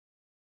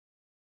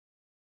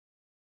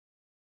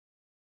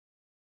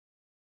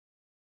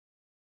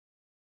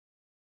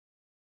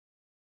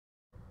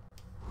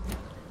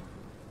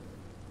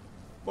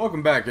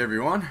Welcome back,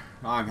 everyone.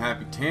 I'm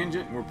Happy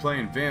Tangent, and we're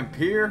playing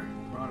Vampyr.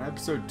 We're on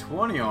episode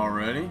 20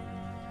 already.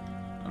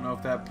 I don't know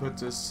if that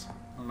puts us...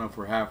 I don't know if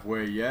we're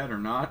halfway yet or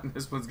not.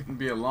 This one's going to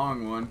be a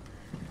long one.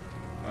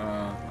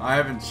 I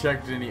haven't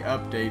checked any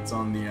updates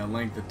on the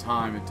length of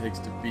time it takes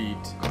to beat.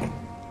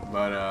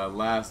 But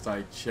last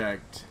I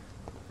checked,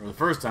 or the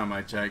first time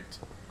I checked,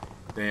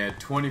 they had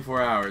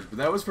 24 hours. But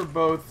that was for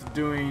both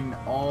doing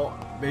all,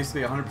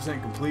 basically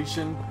 100%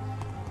 completion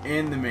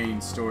and the main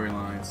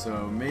storyline.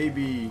 So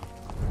maybe...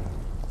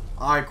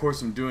 I, of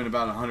course, am doing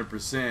about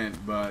 100%,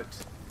 but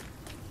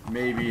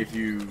maybe if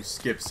you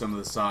skip some of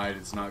the side,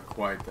 it's not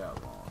quite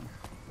that long.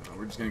 So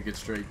we're just going to get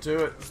straight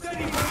to it.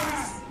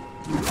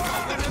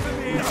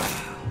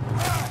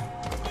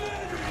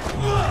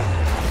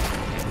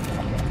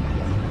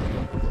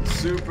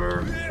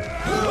 Super.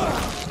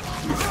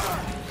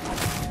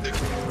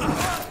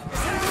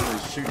 Really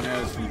shooting at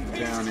us from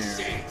down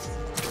here.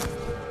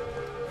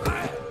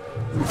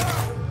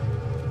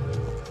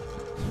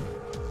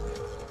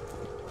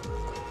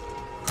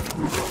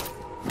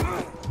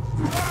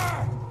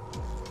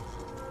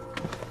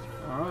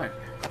 Alright.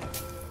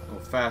 A little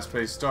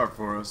fast-paced start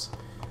for us.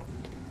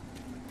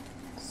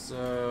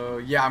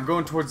 So, yeah, I'm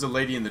going towards the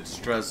lady in the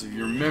distress. If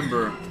you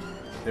remember,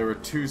 there were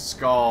two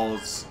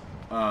skulls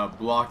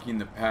blocking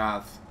the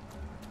path.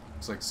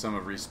 Looks like some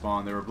have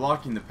respawned. They were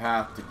blocking the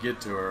path to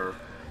get to her.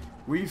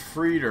 We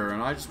freed her,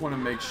 and I just want to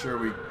make sure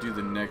we do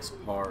the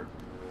next part.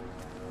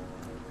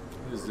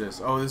 What is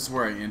this? Oh, this is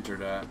where I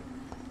entered at.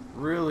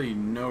 Really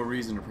no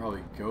reason to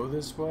probably go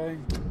this way.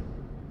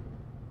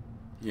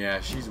 Yeah,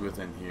 she's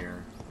within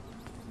here.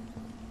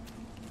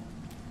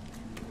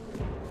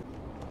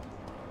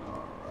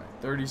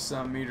 Alright,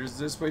 30-some meters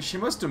this way. She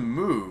must have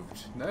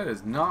moved. That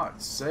is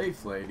not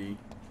safe, lady.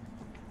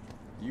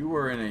 You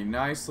were in a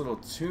nice little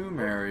tomb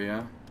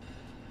area.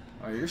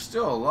 Oh, you're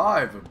still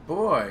alive, but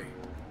boy,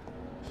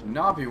 you should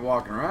not be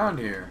walking around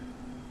here.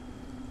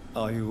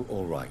 Are you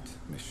alright,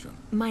 Miss Shun?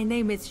 My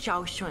name is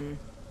Xiao Shun.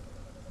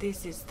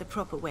 This is the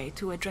proper way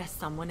to address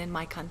someone in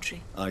my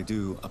country. I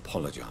do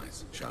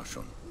apologize, Xiao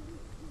Shun.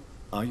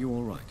 Are you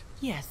all right?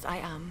 Yes, I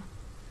am.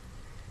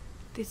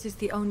 This is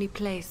the only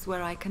place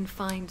where I can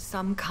find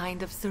some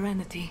kind of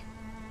serenity.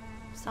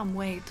 Some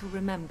way to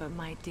remember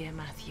my dear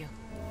Matthew.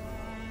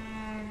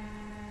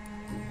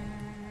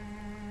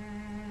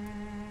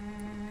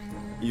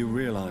 You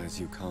realize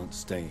you can't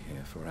stay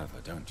here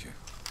forever, don't you?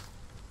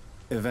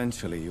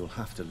 Eventually, you'll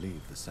have to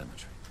leave the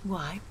cemetery.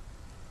 Vhy?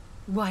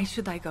 Why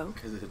should I go?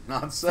 Because it's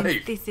not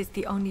safe. Since this is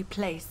the only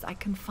place I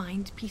can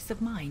find peace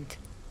of mind.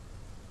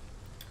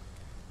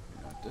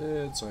 You're not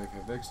dead. Sorry if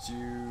I vexed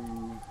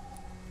you.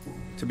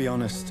 To be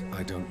honest,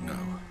 I don't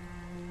know.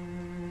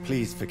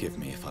 Please forgive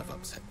me if I've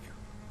upset you.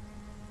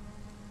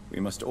 We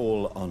must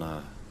all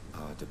honor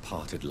our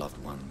departed loved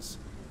ones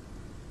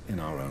in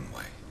our own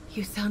way.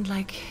 You sound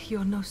like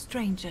you're no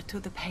stranger to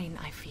the pain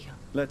I feel.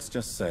 Let's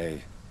just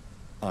say,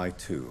 I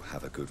too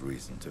have a good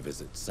reason to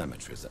visit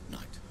cemeteries at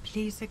night.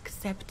 Please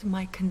accept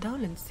my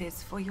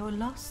condolences for your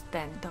loss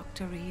then,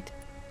 Dr. Reed.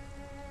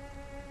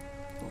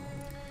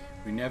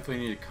 We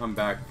definitely need to come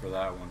back for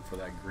that one, for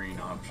that green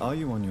option. Are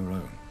you on your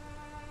own?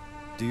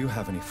 Do you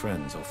have any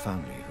friends or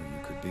family who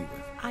you could be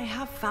with? I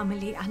have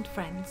family and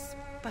friends,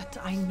 but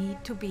I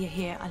need to be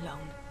here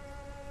alone.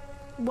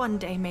 One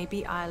day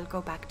maybe I'll go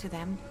back to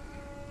them,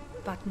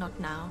 but not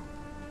now.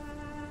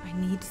 I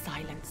need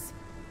silence,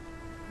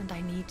 and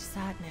I need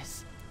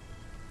sadness.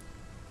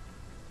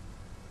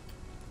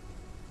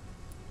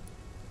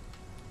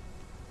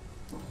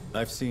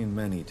 I've seen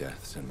many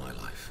deaths in my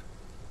life,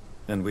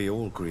 and we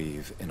all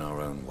grieve in our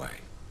own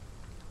way.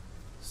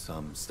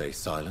 Some stay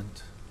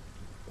silent,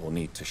 or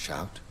need to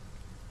shout.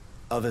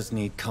 Others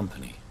need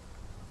company,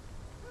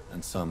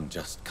 and some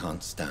just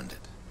can't stand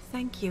it.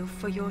 Thank you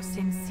for your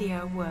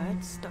sincere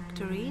words,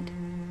 Dr. Reed.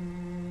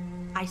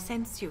 I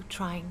sense you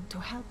trying to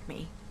help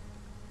me,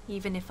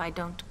 even if I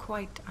don't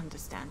quite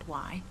understand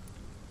why.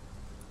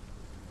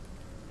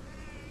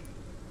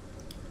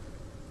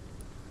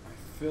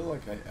 I feel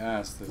like I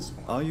asked this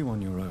one. Are you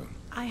on your own?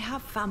 I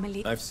have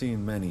family. I've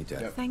seen many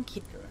deaths. Yep. Thank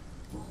you. Okay.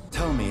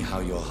 Tell me how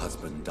your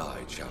husband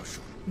died, Xiao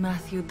Shun.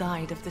 Matthew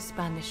died of the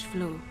Spanish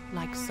flu,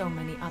 like so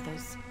many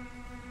others.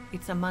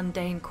 It's a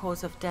mundane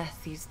cause of death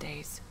these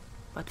days,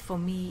 but for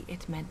me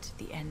it meant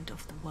the end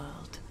of the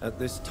world. At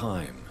this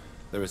time,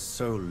 there is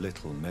so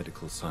little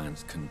medical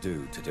science can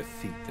do to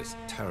defeat this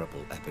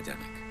terrible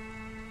epidemic.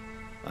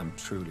 I'm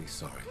truly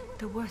sorry.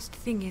 The worst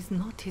thing is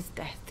not his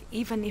death,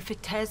 even if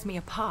it tears me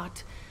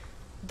apart.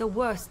 The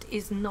worst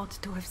is not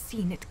to have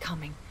seen it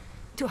coming,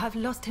 to have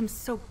lost him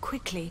so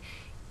quickly,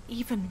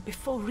 even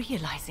before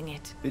realizing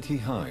it. Did he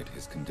hide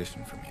his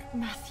condition from you?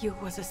 Matthew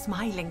was a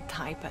smiling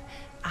type,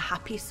 a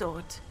happy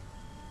sort.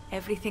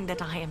 Everything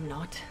that I am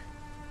not.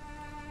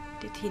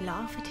 Did he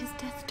laugh at his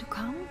death to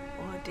come,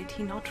 or did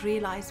he not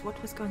realize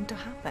what was going to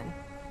happen?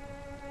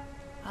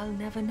 I'll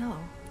never know.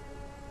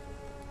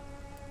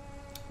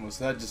 Was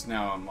that just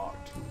now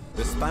unlocked?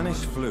 The Spanish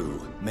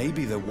flu may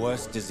be the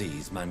worst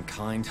disease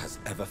mankind has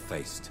ever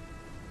faced.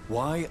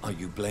 Why are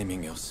you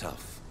blaming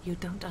yourself? You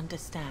don't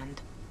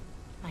understand.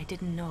 I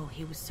didn't know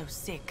he was so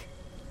sick.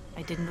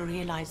 I didn't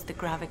realize the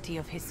gravity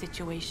of his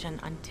situation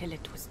until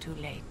it was too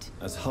late.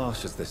 As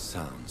harsh as this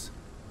sounds,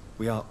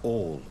 we are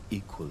all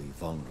equally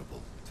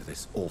vulnerable to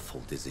this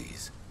awful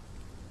disease.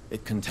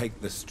 It can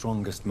take the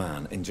strongest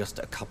man in just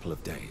a couple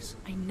of days.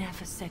 I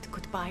never said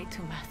goodbye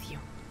to Matthew.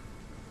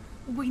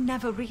 We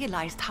never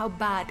realized how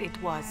bad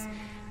it was.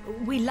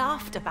 We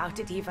laughed about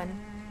it even.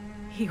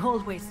 He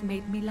always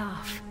made me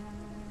laugh.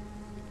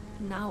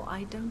 Now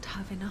I don't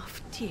have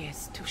enough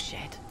tears to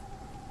shed.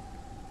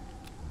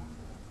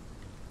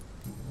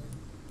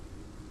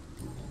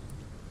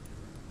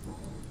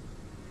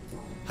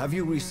 Have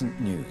you recent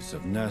news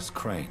of Nurse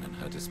Crane and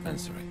her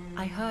dispensary?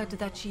 I heard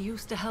that she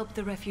used to help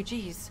the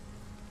refugees,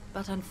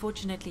 but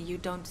unfortunately you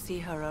don't see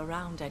her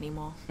around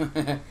anymore.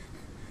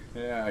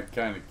 Yeah, I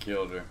kind of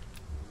killed her.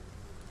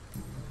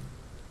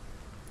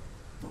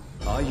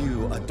 Are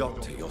you a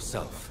doctor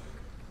yourself?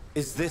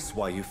 Is this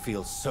why you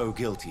feel so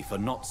guilty for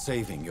not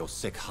saving your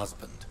sick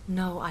husband?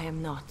 No, I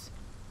am not.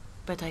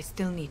 But I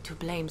still need to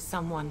blame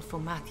someone for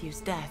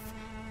Matthew's death.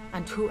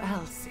 And who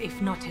else,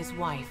 if not his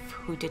wife,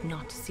 who did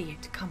not see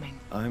it coming?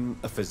 I'm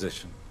a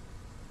physician.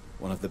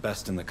 One of the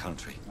best in the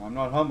country. I'm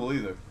not humble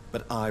either.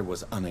 But I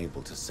was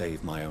unable to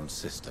save my own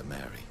sister,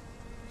 Mary.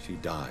 She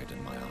died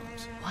in my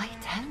arms. Why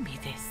tell me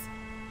this?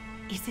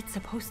 Is it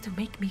supposed to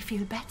make me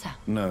feel better?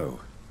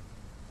 No.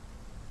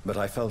 But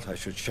I felt I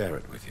should share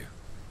it with you,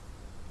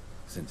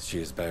 since she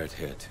is buried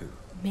here too.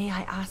 May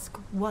I ask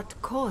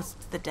what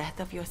caused the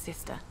death of your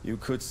sister? You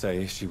could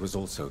say she was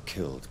also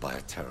killed by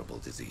a terrible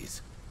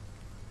disease.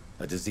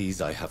 A disease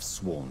I have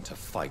sworn to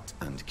fight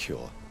and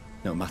cure,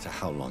 no matter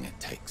how long it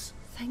takes.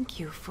 Thank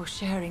you for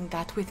sharing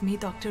that with me,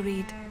 Dr.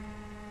 Reed.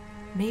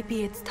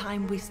 Maybe it's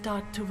time we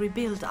start to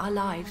rebuild our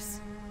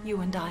lives,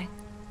 you and I.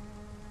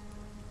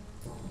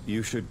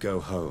 You should go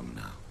home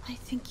now. I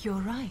think you're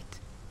right.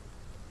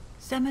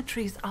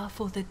 Cemeteries are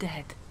for the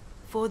dead,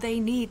 for they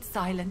need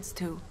silence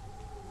too.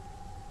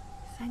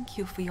 Thank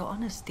you for your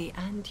honesty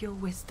and your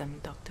wisdom,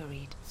 Dr.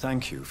 Reed.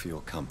 Thank you for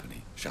your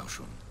company,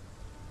 Xiaoshun.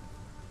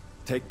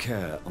 Take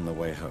care on the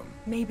way home.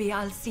 Maybe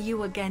I'll see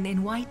you again in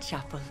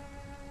Whitechapel.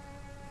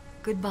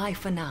 Goodbye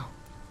for now.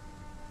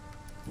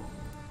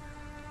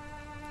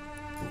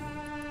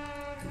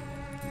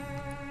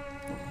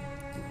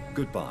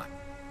 Goodbye.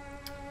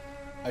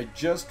 I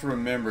just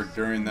remembered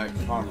during that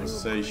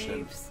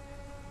conversation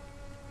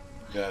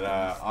that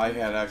I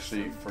had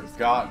actually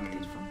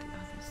forgotten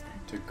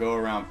to go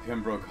around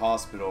Pembroke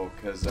Hospital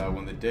because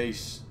when the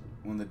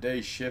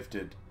day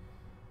shifted,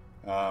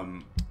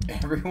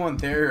 everyone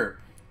there,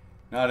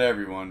 not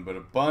everyone, but a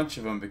bunch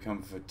of them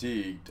become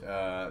fatigued.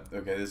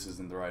 Okay, this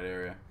isn't the right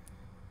area.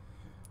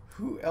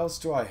 Who else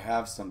do I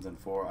have something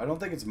for? I don't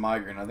think it's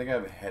migraine. I think I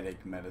have a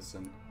headache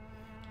medicine,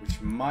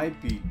 which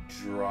might be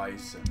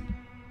Dryson.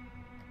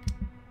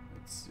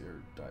 Let's see.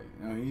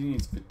 No, he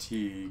needs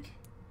fatigue.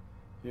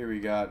 Here we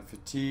got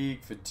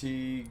fatigue.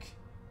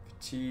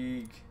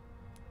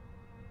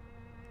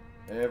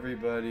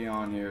 Everybody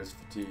on here is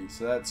fatigue.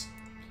 So that's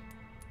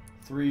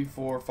 3,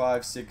 4,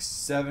 5, 6,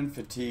 7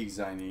 fatigues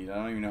I need. I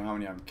don't even know how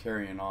many I'm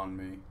carrying on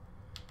me.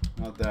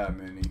 Not that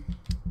many.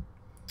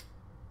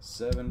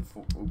 7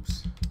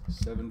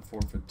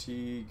 for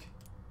fatigue.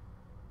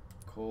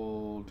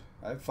 Cold.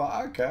 I have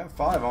 5. Okay, I have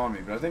 5 on me,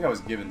 but I think I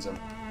was given some.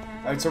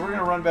 Alright, so we're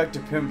gonna run back to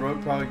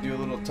Pembroke, probably do a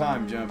little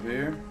time jump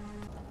here.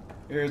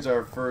 Here's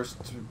our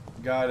first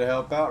guy to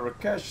help out.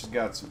 Rakesh's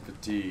got some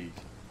fatigue.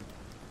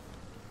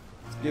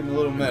 Let's give him a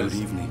little medicine.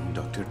 Good evening,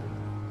 Doctor.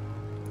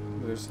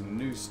 There's some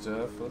new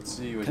stuff. Let's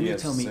see what Can he you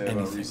has tell to me say about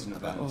anything recent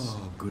about... events.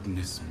 Oh,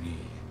 goodness me.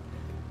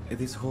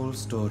 This whole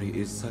story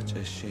is such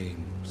a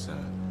shame, sir.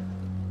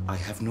 I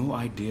have no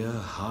idea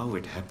how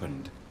it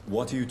happened.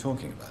 What are you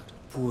talking about?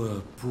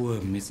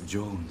 Poor Miss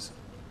Jones.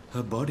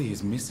 Her body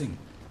is missing.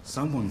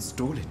 Someone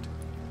stole it.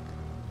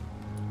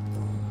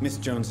 Miss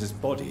Jones's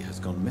body has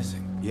gone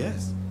missing.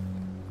 Yes.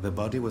 The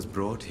body was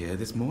brought here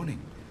this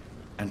morning.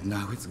 And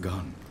now it's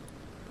gone.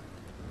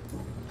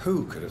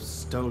 Who could have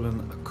stolen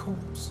a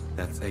corpse?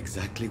 That's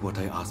exactly what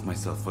I asked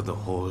myself for the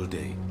whole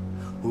day.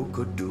 Who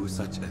could do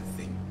such a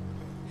thing?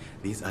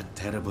 These are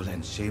terrible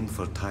and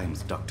shameful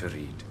times, Dr.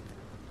 Reed.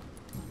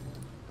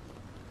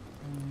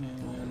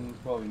 And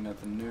probably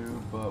nothing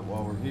new, but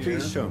while we're here...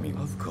 Please show me.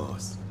 Of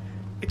course.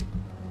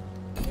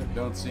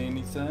 Don't see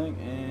anything,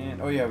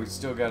 and... Oh yeah, we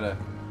still gotta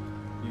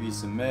give you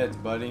some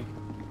meds, buddy.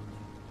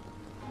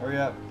 Hurry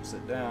up,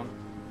 sit down.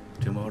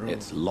 Tomorrow...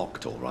 It's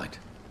locked, all right.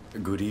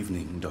 Good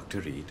evening,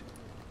 Dr. Reed.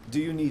 Do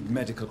you need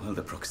medical... Well,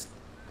 the prox...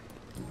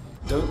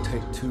 Don't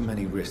take too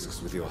many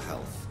risks with your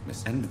health,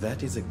 Miss... And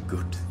that is a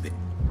good thing.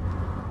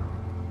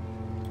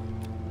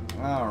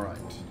 Alright.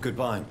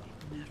 Goodbye.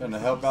 Trying to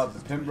help out the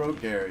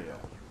Pembroke area.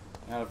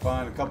 Now to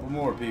find a couple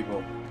more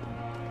people.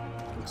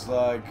 Looks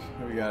like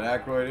we got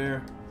Aykroyd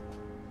here.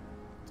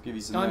 Let's give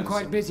you some I'm medicine.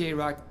 quite busy,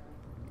 right?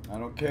 I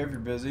don't care if you're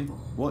busy.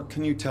 What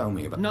can you tell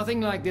me about... Nothing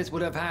like this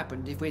would have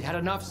happened if we'd had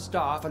enough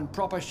staff and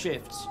proper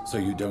shifts. So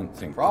you don't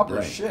think Proper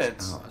the blame is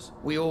shits? ours?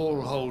 We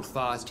all hold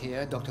fast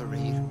here, Dr.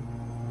 Reed.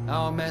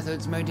 Our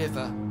methods may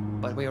differ,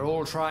 but we are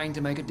all trying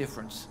to make a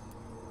difference.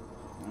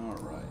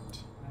 Alright.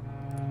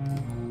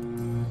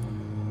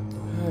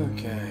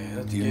 Okay,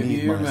 let's Do you give need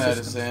you your my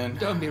assistance? medicine.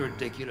 Don't be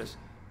ridiculous.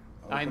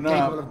 I'm Open up.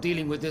 capable of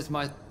dealing with this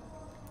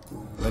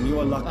When you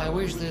are lucky. I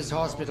wish this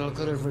hospital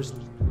could have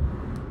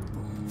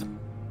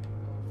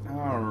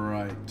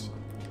Alright.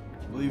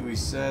 I believe we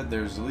said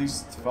there's at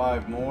least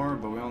 5 more,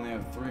 but we only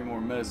have 3 more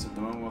medicine at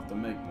the moment. We'll have to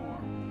make more.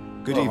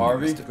 Good Hello, evening,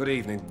 Harvey. Mr. Good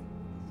evening.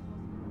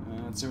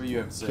 Let's see what you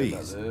have to say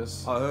Please. about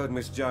this. I heard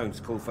Miss Jones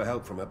call for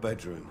help from her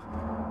bedroom.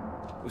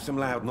 With some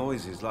loud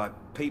noises, like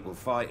people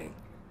fighting.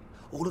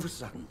 All of a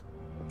sudden,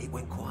 it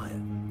went quiet.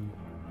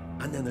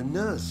 And then the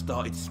nurse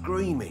started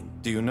screaming.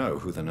 Do you know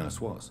who the nurse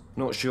was?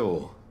 Not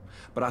sure,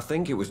 but I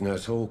think it was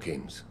Nurse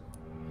Hawkins.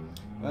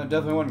 Well, it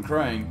definitely wasn't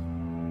crying.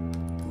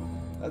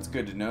 That's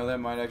good to know. That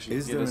might actually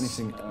Is get there us,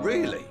 anything...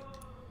 Really?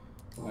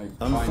 Might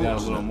find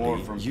out a little more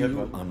from you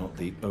Pippa. are not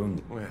the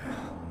only... Well,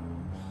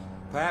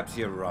 perhaps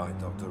you're right,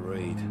 Dr.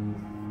 Reed.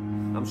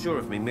 I'm sure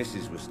if me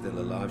missus was still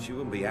alive, she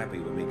wouldn't be happy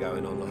with me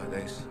going on like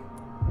this.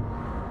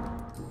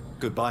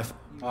 Goodbye.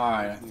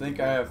 Alright, I think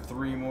I have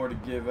 3 more to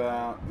give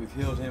out. We've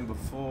healed him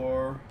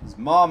before. His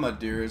mama,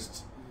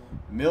 dearest.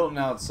 Milton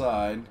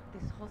outside.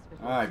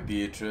 Alright,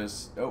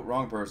 Beatrice. Oh,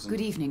 wrong person.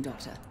 Good evening,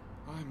 Doctor.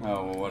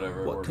 Oh, well,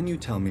 whatever. What can you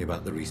tell me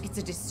about the recent... It's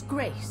a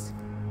disgrace.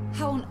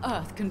 How on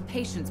earth can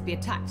patients be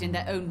attacked in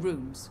their own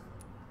rooms?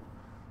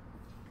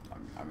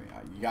 I mean,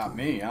 you got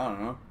me. I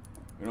don't know.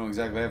 We don't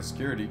exactly have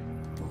security.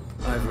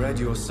 I've read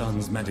your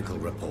son's medical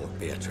report,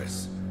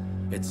 Beatrice.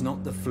 It's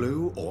not the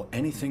flu or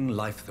anything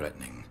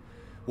life-threatening.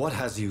 What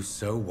has you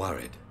so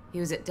worried? He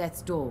was at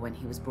death's door when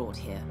he was brought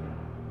here.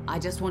 I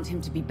just want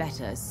him to be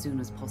better as soon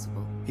as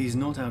possible. He's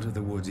not out of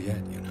the woods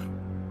yet, you know.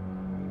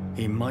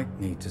 He might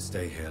need to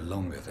stay here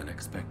longer than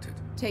expected.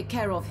 Take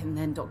care of him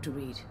then, Dr.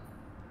 Reed.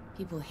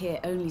 People here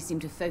only seem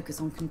to focus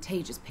on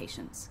contagious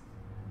patients.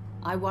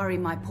 I worry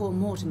my poor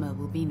Mortimer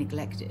will be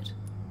neglected.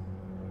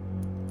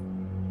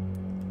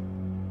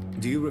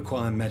 Do you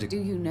require medical...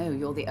 Do you know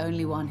you're the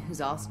only one who's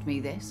asked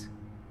me this?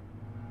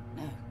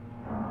 No.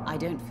 I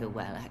don't feel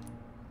well.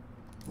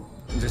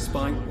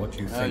 Despite what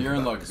you think You're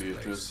in about luck, this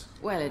Beatrice. place,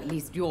 Well, at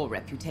least your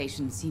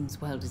reputation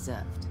seems well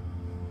deserved.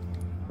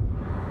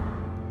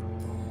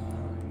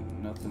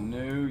 Nothing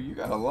new. You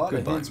got a lot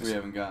Goodbye, of hints we miss.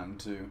 haven't gotten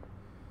to.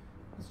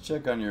 Let's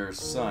check on your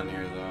son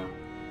here, though.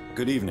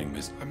 Good evening,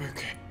 Miss... I'm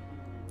okay.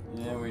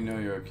 Yeah, we know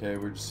you're okay.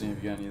 We're just seeing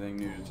if you got anything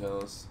new to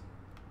tell us.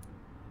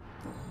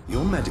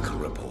 Your medical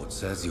report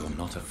says you're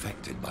not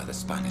affected by the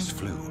Spanish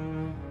flu.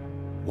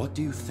 What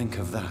do you think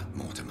of that,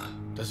 Mortimer?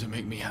 Does it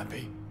make me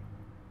happy?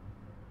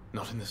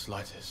 Not in the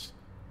slightest.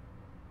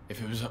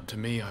 If it was up to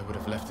me, I would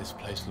have left this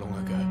place long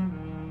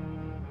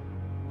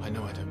ago. I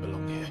know I don't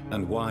belong here.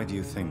 And why do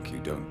you think you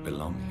don't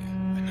belong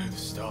here? I know the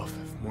staff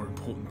have more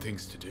important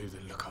things to do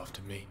than look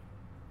after me.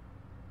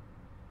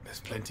 There's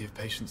plenty of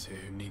patients here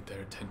who need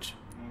their attention.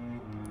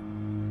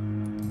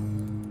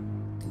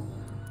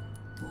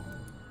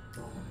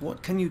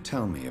 What can you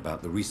tell me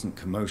about the recent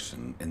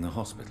commotion in the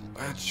hospital?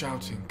 I had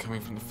shouting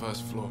coming from the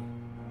first floor.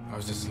 I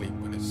was asleep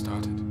when it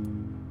started.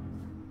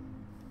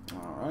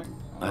 Alright.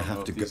 I don't have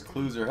know to if go- these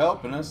clues are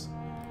helping us.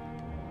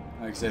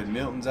 Like I said,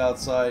 Milton's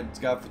outside. He's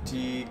got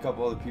fatigue. A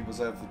couple other people's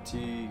have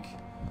fatigue.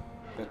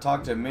 Gotta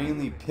talk to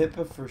mainly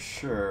Pippa for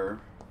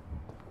sure.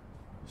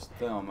 There's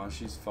Thelma.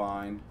 She's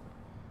fine.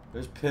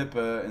 There's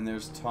Pippa and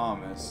there's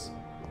Thomas.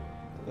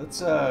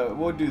 Let's,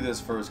 we'll do this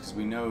first because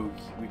we know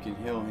we can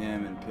heal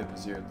him and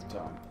Pippa's here at the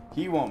time.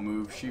 He won't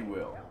move. She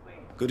will.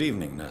 Good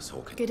evening, Nurse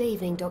Hawkins. Good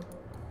evening, Doc.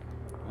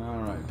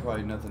 Alright,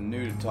 probably nothing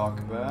new to talk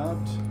about.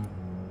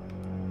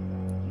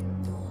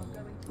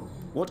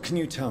 What can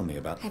you tell me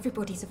about...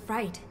 Everybody's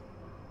afraid.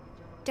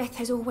 Death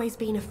has always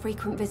been a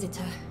frequent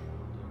visitor.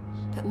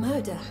 But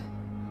murder?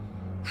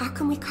 How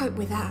can we cope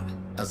with that?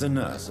 As a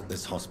nurse at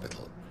this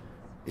hospital,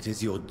 it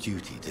is your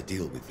duty to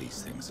deal with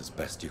these things as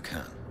best you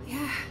can.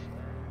 Yeah.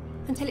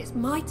 Until it's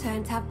my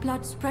turn to have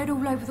blood spread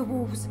all over the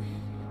walls.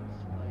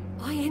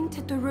 I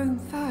entered the room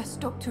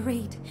first, Dr.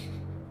 Reed.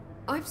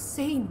 I've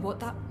seen what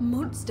that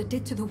monster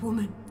did to the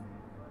woman.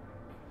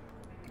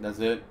 That's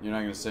it? You're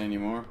not going to say any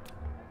more?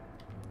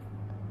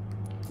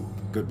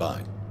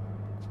 Goodbye.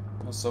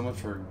 Well, so much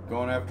for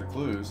going after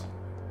clues.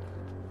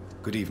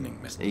 Good evening,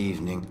 Mr.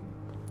 Evening.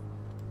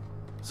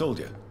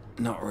 Soldier.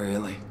 Not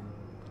really.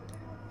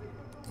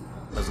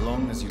 As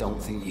long as you...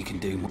 Don't think you can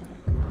do more.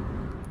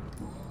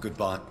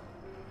 Goodbye.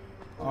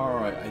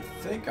 Alright, I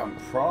think I'm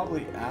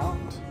probably out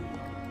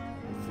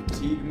of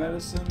fatigue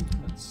medicine.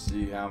 Let's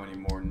see how many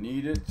more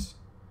need it.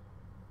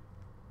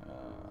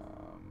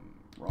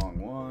 Wrong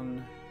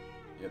one.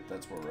 Yep,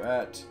 that's where we're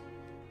at.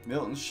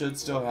 Milton should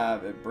still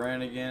have it.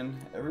 Brannigan.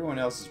 Everyone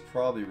else is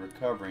probably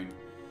recovering,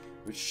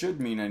 which should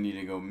mean I need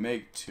to go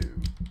make 2.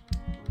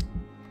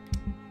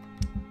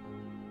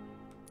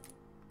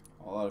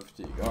 A lot of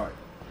fatigue. Alright.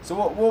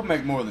 So we'll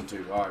make more than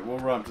 2. Alright, we'll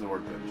run up to the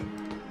workbench.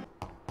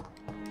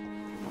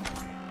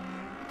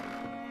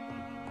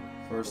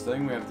 First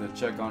thing, we have to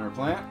check on her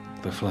plant.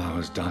 The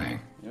flower's dying.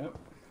 Yep.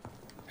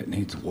 It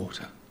needs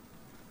water.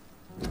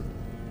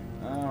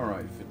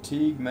 Alright,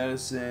 fatigue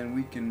medicine.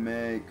 We can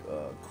make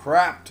a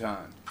crap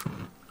ton.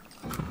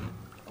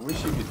 I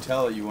wish you could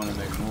tell that you want to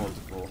make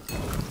multiple.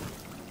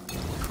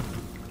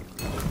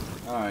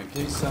 Alright, in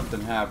case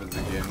something happens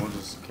again, we'll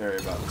just carry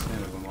about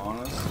 10 of them on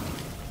us.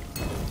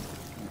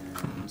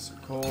 And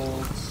Mr.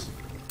 Colds,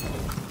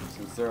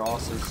 since they're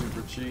also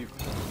super cheap.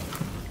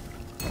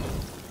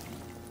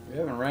 We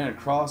haven't ran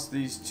across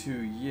these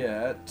two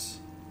yet.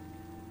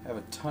 Have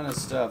a ton of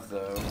stuff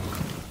though.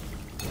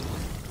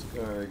 Let's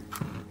go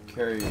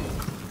carry a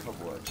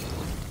couple extra.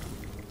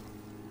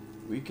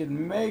 We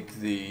can make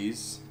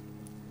these.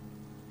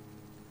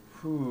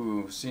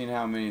 Whew, seeing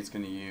how many it's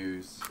gonna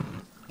use.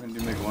 I'm gonna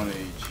do make one of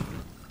each.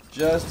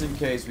 Just in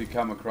case we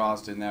come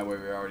across it, and that way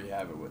we already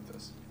have it with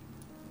us.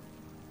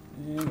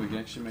 And we can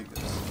actually make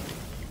this.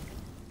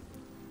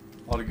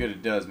 All the good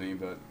it does me,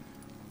 but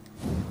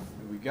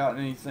have we got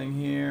anything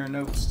here?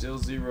 Nope, still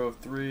 0 of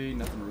 3,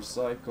 nothing to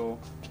recycle.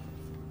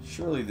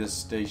 Surely this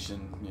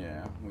station,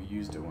 yeah, we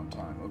used it one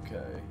time,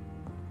 okay.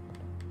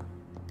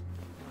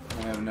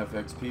 Don't have enough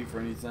XP for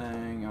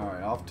anything.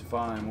 Alright, off to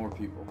find more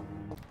people.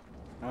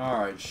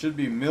 Alright, should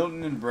be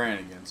Milton and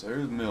Brannigan. So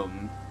here's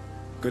Milton.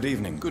 Good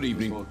evening. Good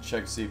evening. We'll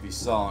check see if he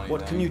saw anything.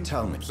 What can you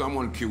tell me?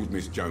 Someone killed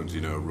Miss Jones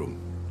in her room,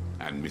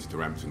 and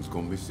Mr. Hampton's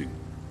gone missing.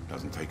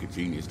 Doesn't take a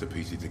genius to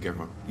piece it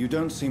together. You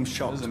don't seem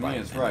shocked Doesn't by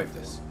mean it's any right. of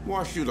this.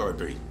 Why should I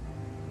be?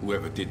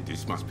 Whoever did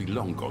this must be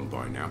long gone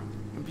by now.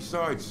 And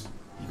besides,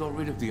 he got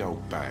rid of the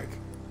old bag.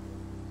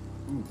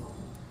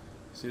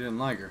 So he didn't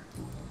like her.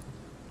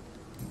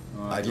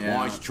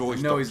 Wise choice,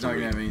 I know he's Dr. not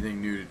gonna Reed. have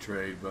anything new to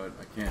trade, but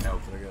I can't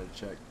help it. I gotta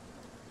check.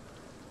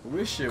 I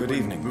wish it Good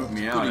wouldn't evening. move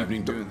me Good out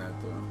evening, after doing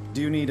that though.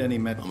 Do you need any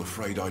med? I'm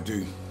afraid I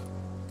do.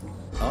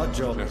 Our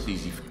job. That's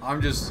easy.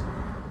 I'm just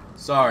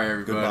sorry,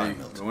 everybody. Goodbye,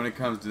 Milton. But when it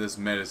comes to this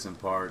medicine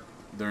part,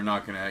 they're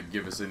not gonna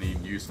give us any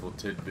useful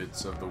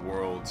tidbits of the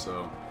world,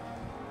 so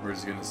we're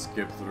just gonna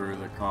skip through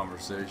the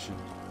conversation.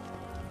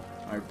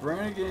 Alright,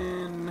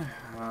 Brannigan.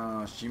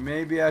 She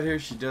may be out here.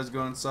 She does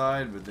go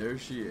inside, but there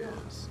she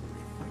is.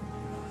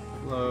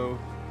 Hello.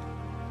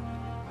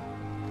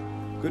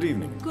 Good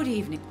evening. Good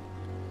evening.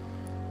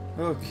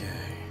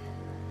 Okay.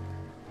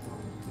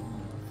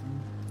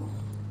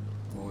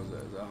 What was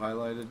that? Is that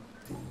highlighted?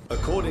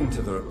 According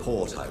to the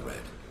report I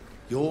read,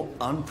 your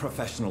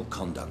unprofessional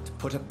conduct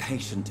put a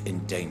patient in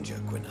danger,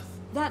 Gwyneth.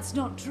 That's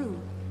not true.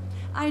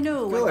 I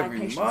know I feel when like my we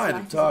patient's might have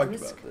life is talked at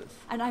risk, about this.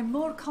 and I'm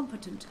more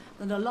competent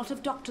than a lot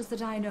of doctors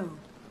that I know.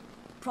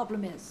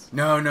 Problem is,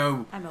 No.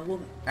 I'm a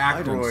woman.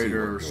 I don't see Aykroyd what or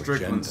your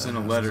Strickland gender sent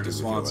a has letter to to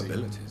do with your Swansea.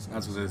 abilities.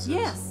 That's what this is.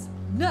 Yes,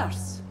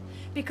 nurse.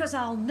 Because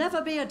I'll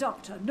never be a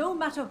doctor, no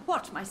matter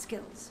what my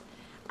skills.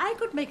 I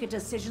could make a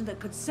decision that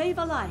could save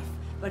a life,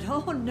 but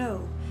oh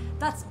no,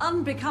 that's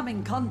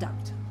unbecoming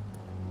conduct.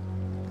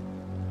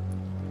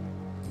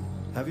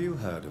 Have you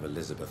heard of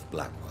Elizabeth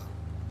Blackwell?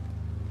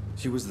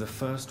 She was the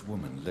first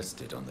woman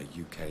listed on the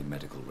UK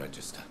Medical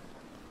Register.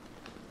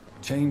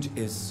 Change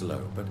is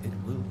slow, but it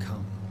will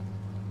come.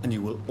 And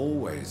you will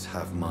always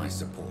have my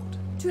support.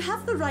 To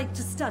have the right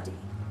to study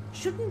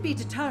shouldn't be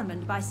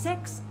determined by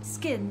sex,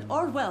 skin,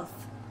 or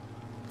wealth.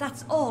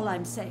 That's all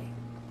I'm saying.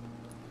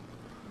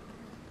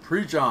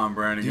 Preach on, Do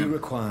Brannigan. you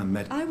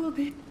require I will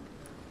be...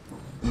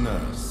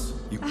 Nurse,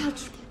 you...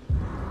 Ouch.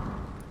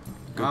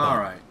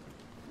 Alright.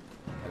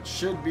 That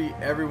should be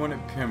everyone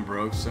at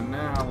Pembroke, so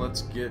now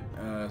let's get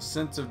a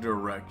sense of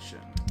direction.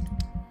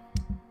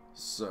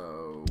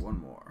 So, one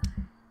more.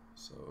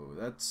 So,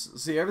 that's...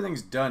 See,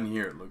 everything's done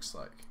here, it looks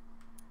like.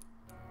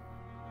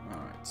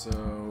 Alright,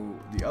 so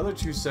the other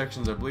two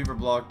sections I believe are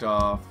blocked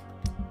off.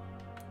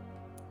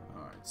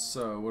 Alright,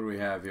 so what do we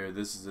have here?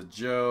 This is a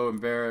Joe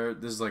and Barrett.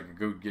 This is like a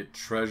go get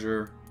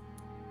treasure.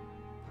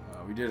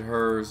 We did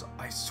hers.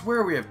 I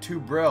swear we have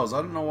 2 Brailles.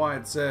 I don't know why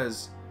it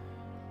says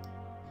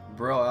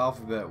Braille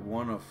alphabet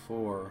 1 of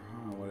 4.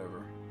 Oh,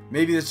 whatever.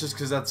 Maybe it's just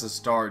because that's a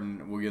start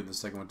and we'll get the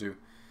second one too.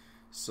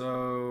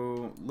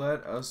 So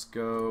let us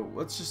go.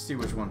 Let's just see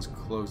which one's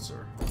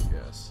closer, I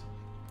guess.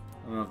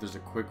 I don't know if there's a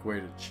quick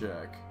way to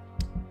check.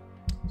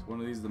 Is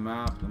one of these the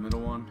map, the middle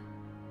one?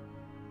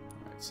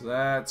 Alright, so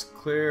that's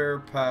clear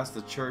past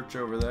the church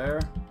over there.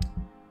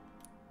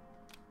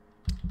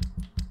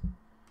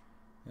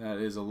 That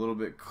is a little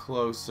bit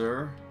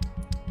closer.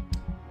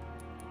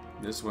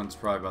 This one's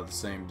probably about the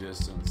same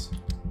distance.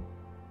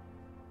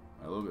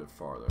 A little bit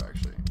farther,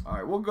 actually.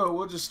 Alright,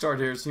 we'll just start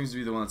here. It seems to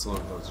be the one that's a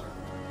little closer.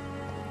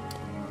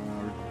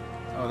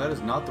 Oh, that is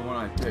not the one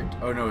I picked.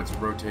 Oh no, it's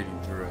rotating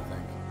through, I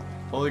think.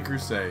 Holy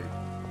Crusade.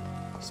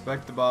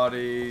 Inspect the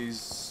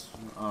bodies.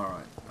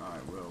 Alright,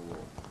 we'll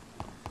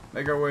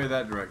make our way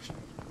that direction.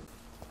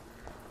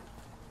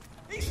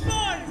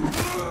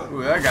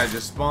 Ooh, that guy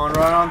just spawned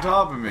right on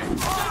top of me.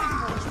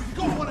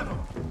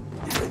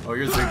 Oh,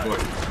 you're the big boy.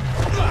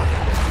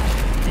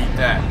 Eat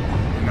that.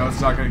 I know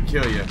it's not gonna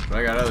kill you, but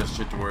I got other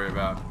shit to worry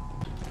about.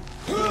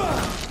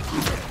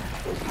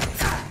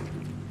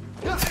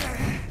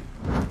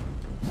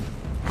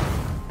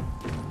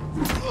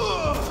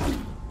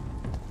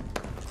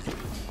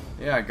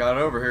 Yeah, I got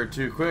over here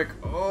too quick.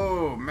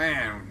 Oh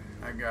man,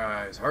 that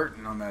guy's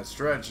hurting on that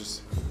stretch.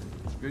 Just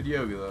Good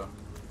yoga, though.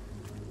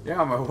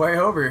 Yeah, on my way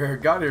over here, I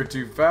got here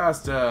too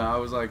fast. I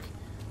was like,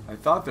 I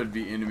thought there'd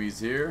be enemies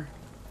here.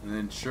 And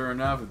then, sure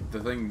enough,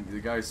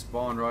 the guy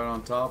spawned right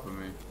on top of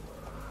me.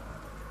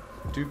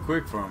 Too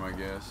quick for him, I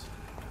guess.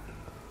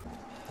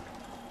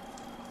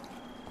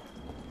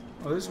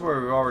 Oh, this is where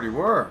we already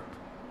were.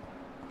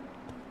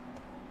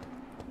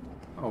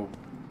 Oh,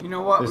 you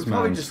know what? This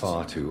man's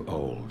far too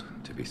old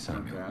to be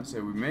Samuel. Okay, I say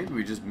maybe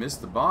we just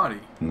missed the body.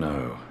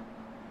 No.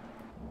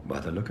 By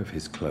the look of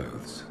his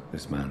clothes,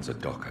 this man's a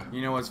docker.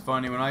 You know what's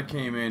funny? When I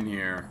came in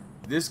here,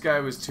 this guy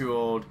was too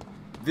old.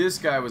 This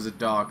guy was a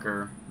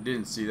docker.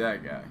 Didn't see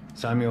that guy.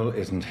 Samuel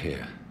isn't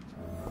here.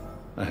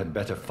 I had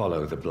better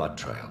follow the blood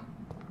trail.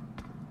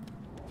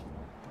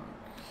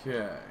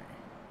 Okay.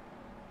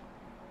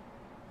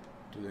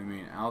 Do they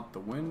mean out the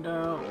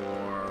window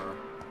or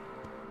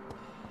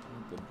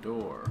out the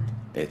door?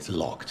 It's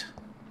locked.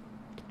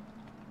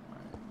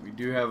 Right. We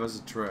do have us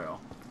a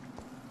trail.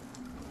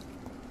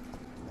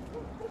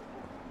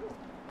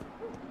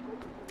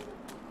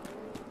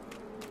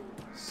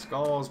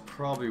 Skulls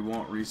probably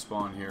won't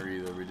respawn here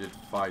either. We did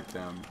fight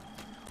them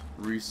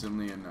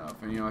recently enough.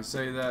 And you know, I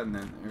say that and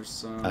then there's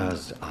some...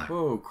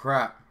 Whoa,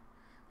 crap.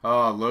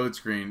 Oh, load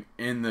screen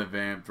in the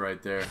vamp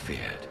right there.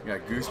 Feared.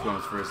 Got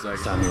goosebumps for a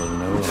second. Samuel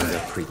no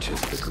longer preaches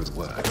the good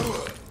word.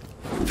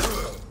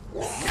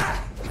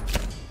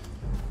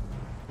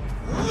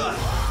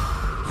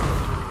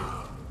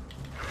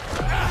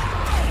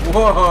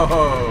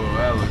 Whoa,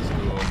 that looks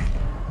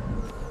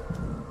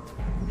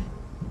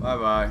cool.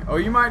 Bye-bye. Oh,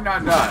 you might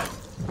not die.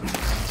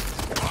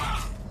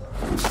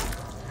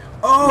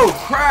 Oh,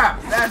 crap!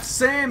 That's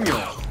Samuel!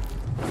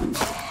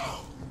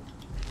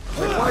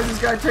 Like, why is this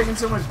guy taking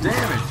so much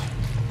damage?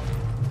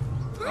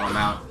 Oh, I'm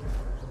out.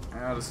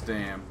 Out of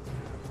stam.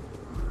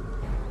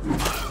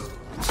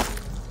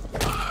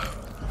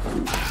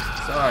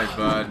 Sorry,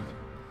 bud.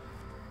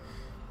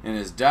 And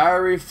his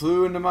diary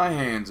flew into my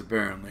hands,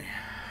 apparently.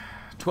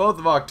 12th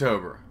of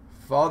October.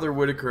 Father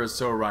Whitaker is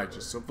so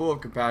righteous, so full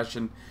of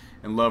compassion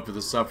and love for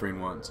the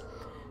suffering ones.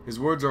 His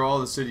words are all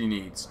the city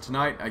needs.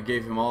 Tonight, I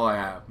gave him all I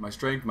have. My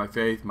strength, my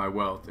faith, my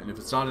wealth. And if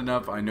it's not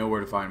enough, I know where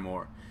to find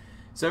more.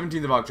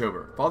 17th of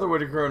October. Father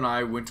Whitaker and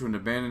I went to an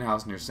abandoned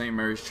house near St.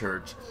 Mary's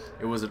Church.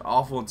 It was an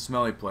awful and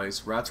smelly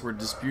place. Rats were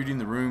disputing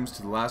the rooms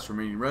to the last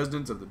remaining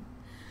residents of the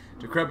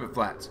decrepit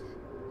flats.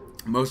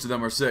 Most of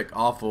them are sick.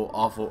 Awful,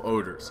 awful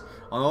odors.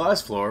 On the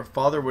last floor,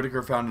 Father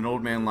Whitaker found an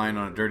old man lying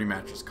on a dirty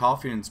mattress,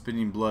 coughing and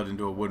spitting blood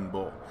into a wooden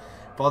bowl.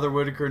 Father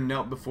Whitaker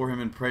knelt before him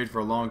and prayed for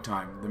a long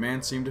time. The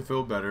man seemed to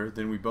feel better.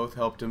 Then we both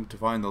helped him to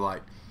find the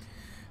light.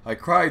 I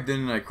cried then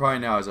and I cry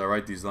now as I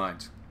write these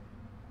lines.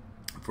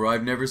 For I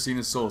have never seen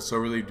a soul so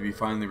relieved to be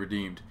finally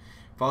redeemed.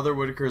 Father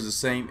Whitaker is a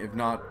saint, if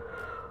not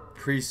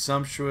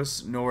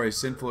presumptuous, nor a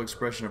sinful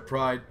expression of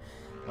pride.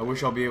 I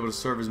wish I'll be able to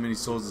serve as many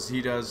souls as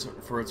he does,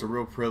 for it's a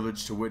real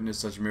privilege to witness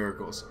such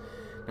miracles.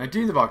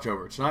 19th of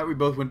October. Tonight we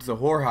both went to the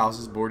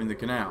whorehouses boarding the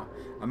canal.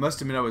 I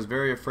must admit I was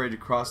very afraid to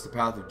cross the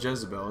path of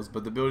Jezebels,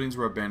 but the buildings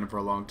were abandoned for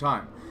a long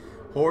time.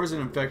 Whores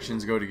and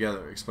infections go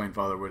together, explained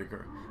Father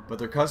Whitaker, but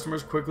their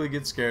customers quickly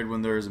get scared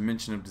when there is a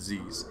mention of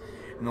disease.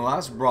 In the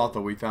last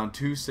brothel we found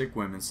 2 sick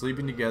women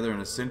sleeping together in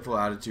a sinful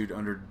attitude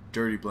under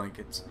dirty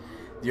blankets.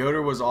 The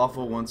odor was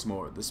awful once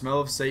more. The smell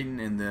of Satan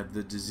and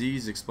the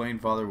disease,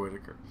 explained Father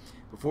Whitaker.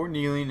 Before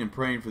kneeling and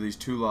praying for these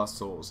 2 lost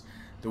souls,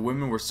 the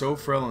women were so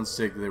frail and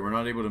sick that they were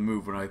not able to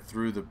move when I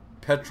threw the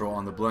petrol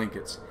on the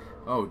blankets.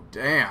 Oh,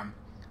 damn!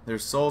 Their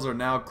souls are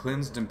now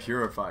cleansed and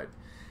purified.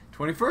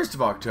 21st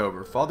of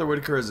October. Father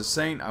Whitaker is a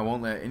saint. I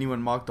won't let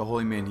anyone mock the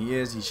holy man he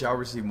is. He shall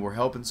receive more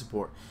help and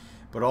support.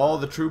 But all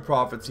the true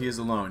prophets he is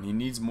alone. He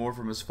needs more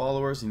from his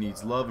followers. He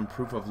needs love and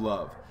proof of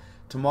love.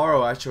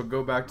 Tomorrow I shall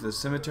go back to the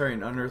cemetery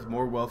and unearth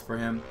more wealth for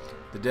him.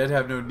 The dead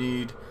have no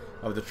need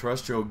of the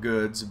terrestrial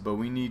goods, but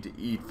we need to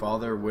eat,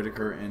 Father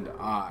Whitaker and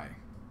I.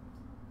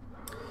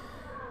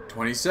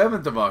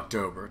 27th of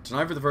October.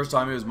 Tonight for the first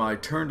time it was my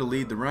turn to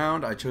lead the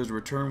round. I chose to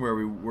return where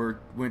we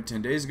went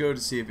 10 days ago to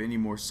see if any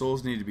more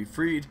souls needed to be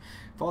freed.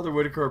 Father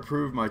Whitaker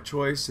approved my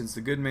choice since the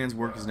good man's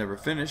work is never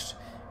finished,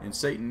 and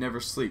Satan never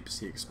sleeps,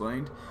 he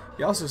explained.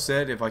 He also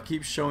said if I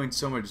keep showing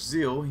so much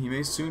zeal, he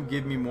may soon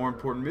give me more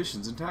important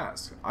missions and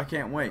tasks. I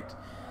can't wait.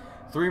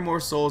 3 more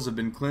souls have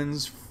been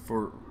cleansed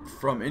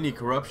from any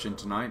corruption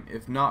tonight.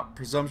 If not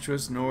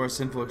presumptuous nor a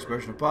sinful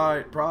expression of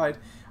pride,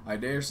 I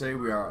dare say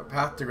we are on a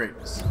path to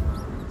greatness.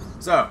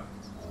 So,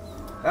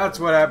 that's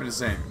what happened to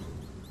Samuel.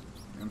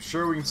 I'm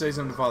sure we can say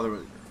something to Father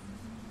Whitaker.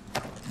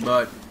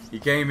 But he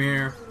came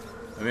here,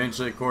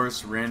 eventually, of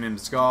course, ran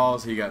into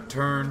skulls, he got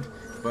turned,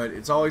 but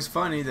it's always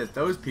funny that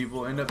those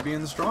people end up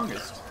being the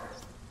strongest.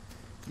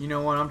 You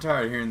know what, I'm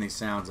tired of hearing these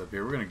sounds up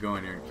here. We're going to go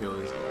in here and kill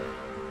this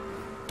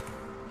guy.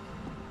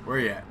 Where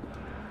you at?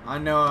 I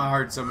know I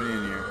heard somebody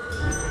in here.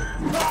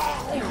 You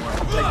know what,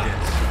 take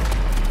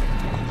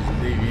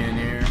this. Leave you in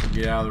here,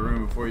 get out of the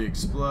room before you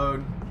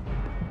explode.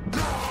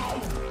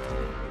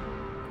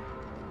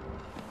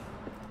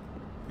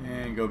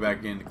 And go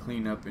back in to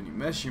clean up any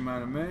mess you might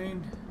have made.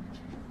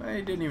 Hey,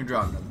 he didn't even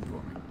drop nothing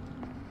for me.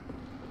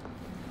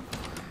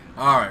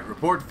 Alright,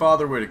 report to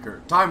Father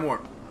Whitaker. Time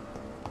warp.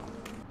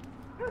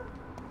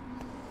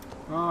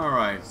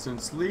 Alright,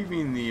 since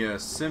leaving the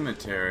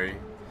cemetery,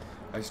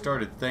 I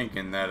started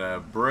thinking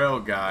that Braille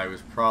guy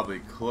was probably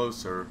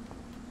closer.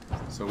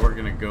 So we're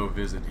going to go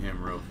visit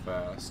him real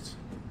fast.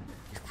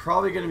 There's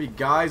probably going to be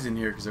guys in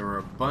here because there were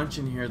a bunch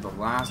in here the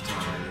last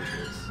time I did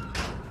this.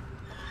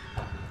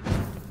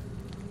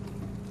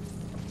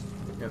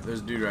 Yep, there's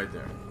a dude right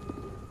there.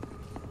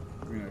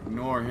 We're going to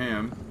ignore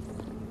him.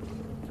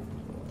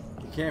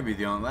 He can't be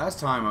the only. Last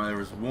time there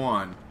was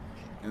one,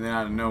 and then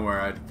out of nowhere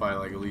I had to fight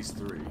like at least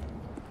 3.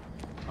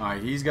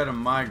 Alright, he's got a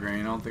migraine.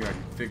 I don't think I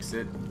can fix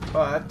it,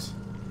 but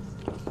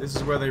this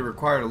is where they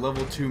required a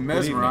level 2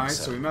 mesmerize,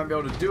 so we might be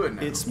able to do it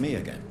now. It's me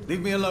again.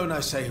 Leave me alone, I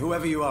say,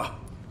 whoever you are.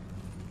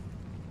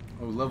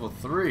 Oh, level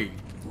 3.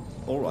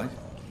 Alright.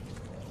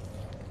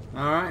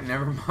 Alright,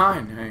 never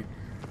mind. Hey,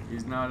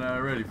 he's not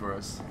ready for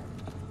us.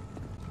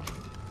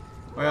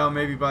 Well,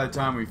 maybe by the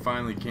time we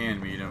finally can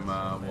meet him,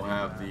 we'll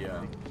have the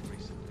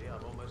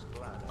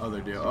other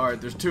deal. Alright,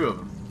 there's 2 of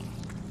them.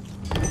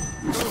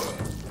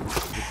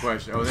 Good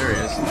question. Oh, there he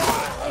is.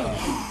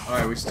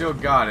 Alright, we still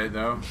got it,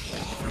 though.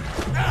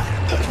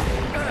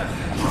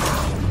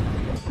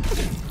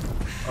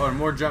 Oh, and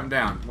more jump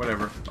down.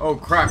 Whatever. Oh,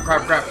 crap,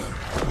 crap, crap.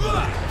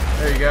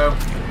 There you go.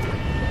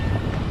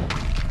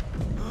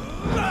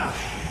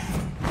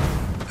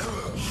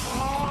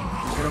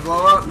 He's gonna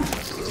blow up.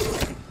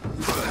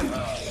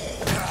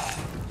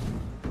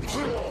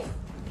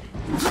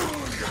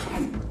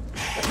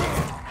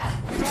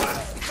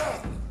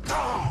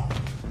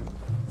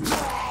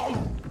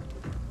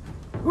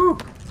 Whew.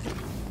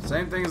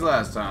 Same thing as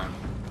last time.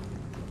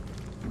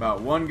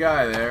 About 1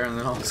 guy there, and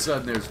then all of a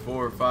sudden there's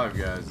 4 or 5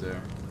 guys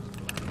there.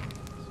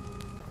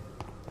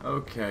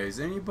 Okay, is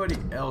anybody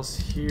else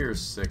here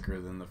sicker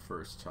than the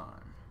first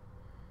time?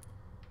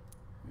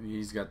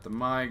 He's got the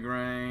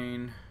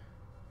migraine.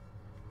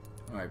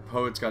 Alright,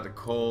 Poet's got the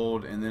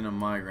cold, and then a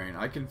migraine.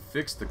 I can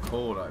fix the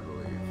cold, I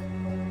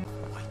believe.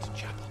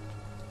 Whitechapel.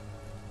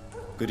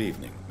 Good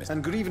evening, Mr.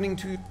 And good evening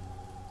to...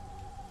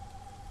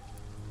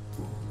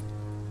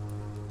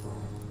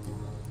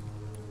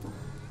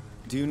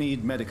 Do you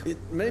need medical? It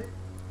may...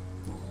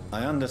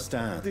 I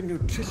understand. The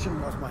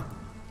nutrition was my...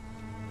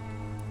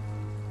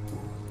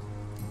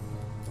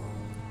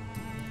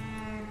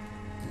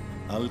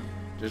 I'll...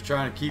 Just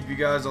trying to keep you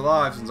guys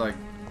alive since I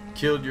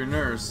killed your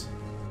nurse.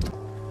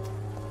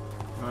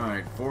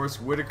 Alright,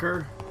 Forrest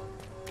Whitaker.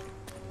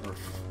 Or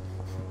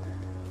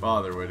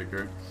Father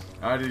Whitaker.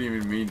 I didn't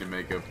even mean to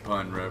make a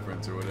pun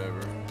reference or whatever.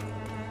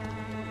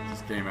 It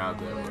just came out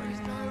that way. There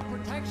is no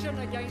protection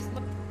against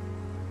the...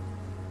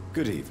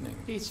 Good evening.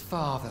 It's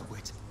Father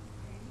Whitaker.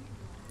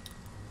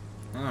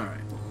 Alright.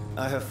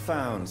 I have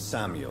found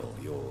Samuel,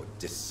 your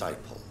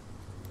disciple.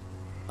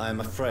 I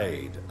am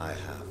afraid I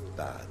have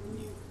bad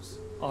news.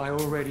 I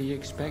already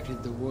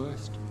expected the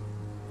worst.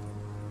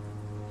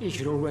 He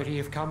should already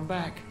have come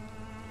back.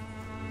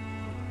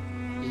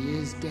 He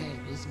is dead,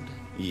 isn't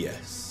he?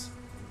 Yes,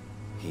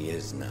 he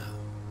is now.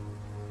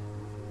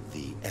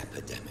 The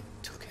epidemic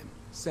took him.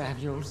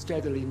 Samuel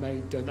steadily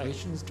made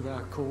donations to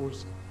our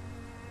cause.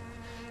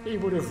 He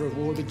would have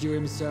rewarded you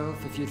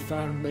himself if you'd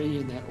found me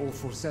in that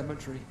awful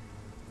cemetery.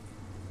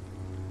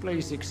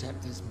 Please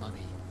accept this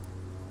money.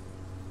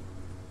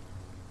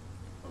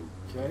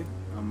 Okay,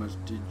 how much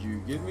did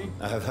you give me?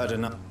 I have had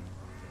enough.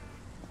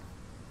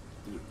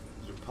 Did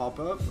it pop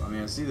up? I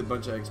mean, I see the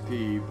bunch of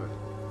XP, but...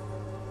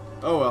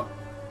 Oh well.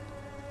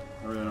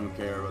 I really don't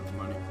care about the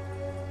money.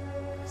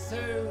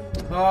 Soon.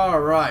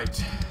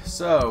 Alright,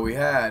 so we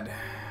had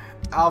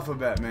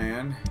Alphabet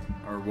Man,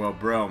 or well,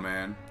 Braille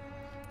Man.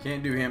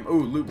 Can't do him.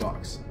 Ooh, loot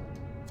box.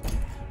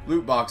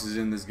 Loot boxes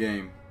in this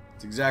game.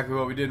 It's exactly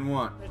what we didn't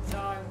want. The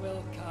time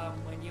will come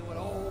when you will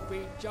all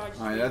be judged.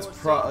 Alright, that's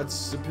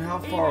how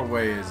far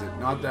away is it?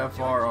 Not that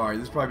far. Alright,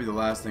 this is probably the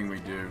last thing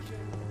we do.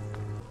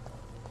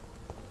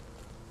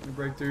 Can we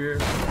break through here?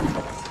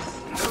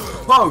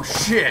 Oh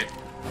shit!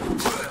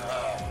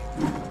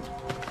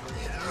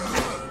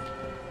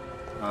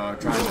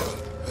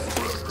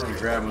 Trying to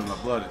grab him with my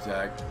blood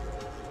attack.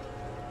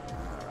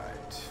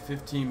 Alright,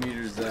 15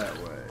 meters that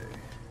way.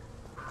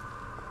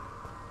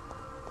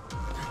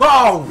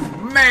 Oh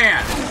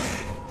man!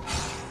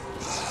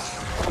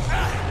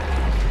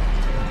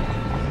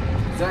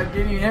 Is that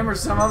getting him or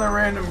some other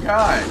random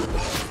guy?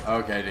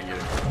 Okay, I didn't get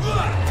him.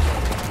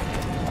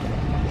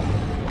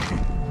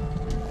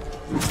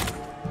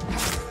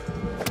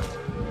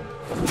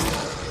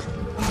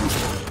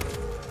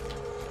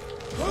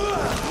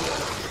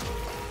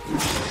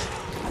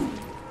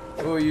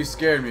 Oh, you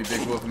scared me,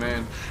 Big Wolf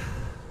Man.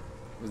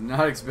 Was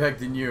not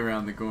expecting you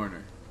around the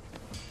corner.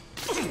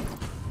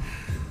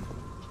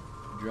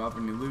 Drop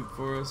any loot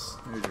for us?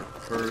 There's your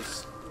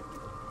purse.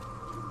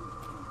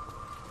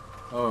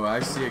 Oh, I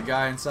see a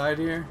guy inside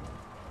here.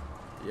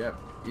 Yep,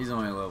 he's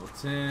only a level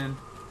 10.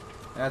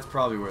 That's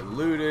probably where the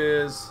loot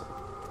is.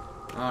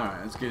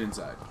 Alright, let's get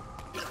inside.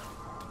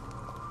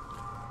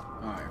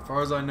 Alright, as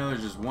far as I know,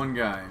 there's just 1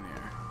 guy in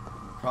here.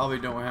 We probably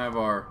don't have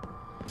our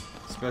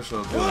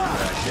special ability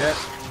back yet.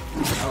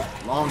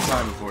 Oh, long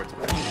time before it's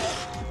back.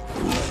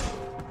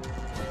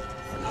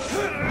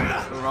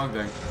 Oh, wrong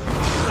thing.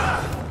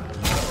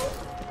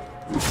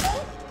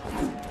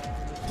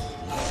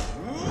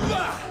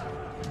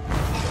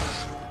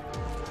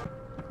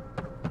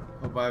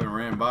 Hope I haven't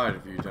ran by it a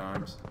few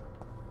times.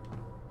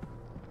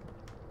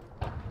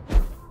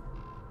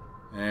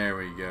 There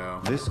we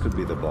go. This could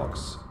be the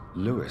box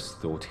Lewis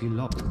thought he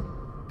locked.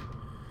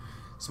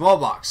 Small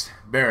box.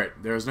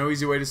 Barrett. There is no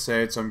easy way to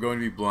say it, so I'm going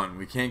to be blunt.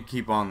 We can't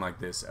keep on like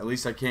this. At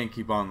least I can't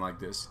keep on like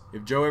this.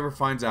 If Joe ever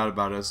finds out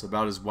about us,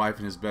 about his wife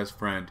and his best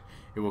friend,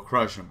 it will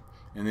crush him,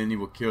 and then he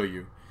will kill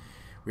you.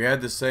 We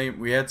had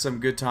some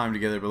good time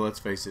together, but let's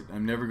face it,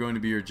 I'm never going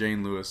to be your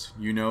Jane Lewis.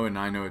 You know it, and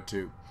I know it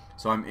too.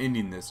 So I'm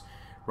ending this.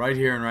 Right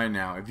here and right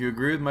now. If you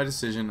agree with my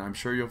decision, I'm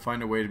sure you'll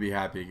find a way to be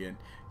happy again.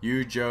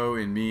 You, Joe,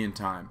 and me in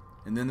time.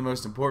 And then the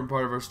most important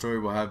part of our story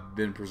will have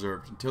been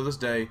preserved. Until this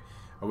day,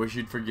 I wish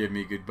you'd forgive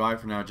me. Goodbye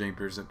for now, Jane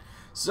Pearson.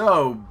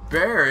 So,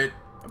 Barrett,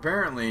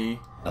 apparently,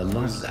 A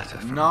love letter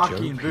from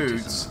knocking Joe boots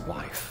Peterson's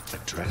wife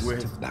addressed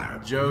with to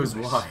Barrett Joe's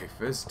Lewis. wife.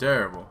 It's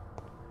terrible.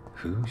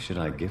 Who should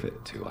I give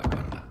it to, I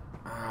wonder?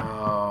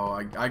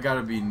 Oh, I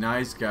gotta be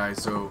nice guy,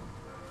 so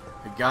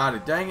I gotta,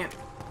 dang it,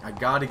 I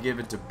gotta give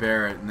it to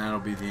Barrett, and that'll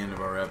be the end of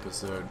our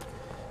episode.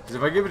 Because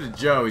if I give it to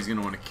Joe, he's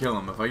gonna want to kill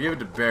him. If I give it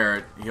to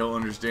Barrett, he'll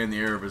understand the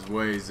error of his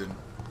ways and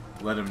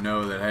let him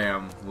know that, hey,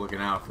 I'm looking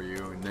out for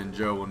you, and then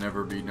Joe will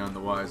never be none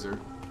the wiser.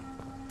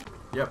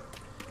 Yep.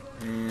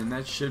 And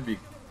that should be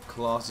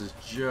Colossus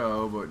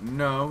Joe, but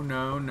no,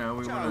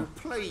 we want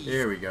to...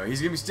 Here we go.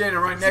 He's gonna be standing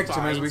right next to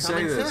him as we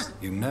say this.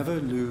 You never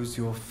lose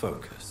your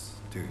focus,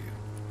 do you?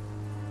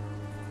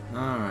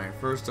 Alright,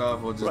 first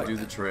off, we'll just do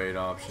the trade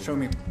option. Show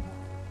me.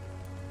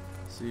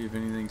 See if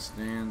anything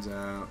stands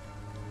out.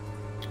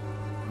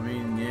 I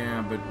mean,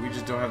 yeah, but we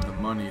just don't have the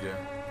money to...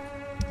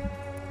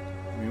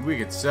 I mean, we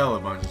could sell a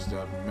bunch of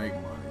stuff and make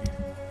money.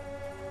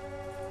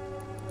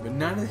 But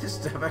none of this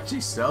stuff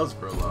actually sells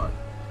for a lot.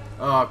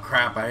 Oh,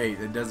 crap, I hate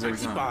it. It does every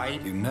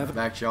time. You never...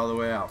 Backs you all the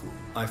way out.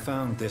 I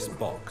found this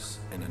box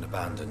in an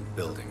abandoned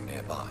building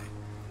nearby.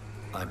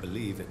 I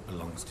believe it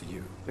belongs to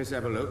you. Let's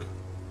have a look.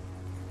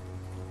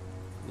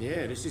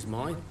 Yeah, this is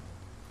mine.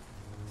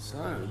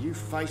 So, you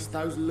faced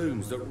those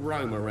loons that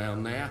roam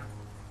around there.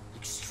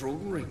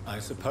 Extraordinary. I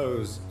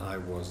suppose I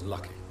was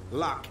lucky.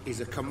 Luck is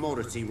a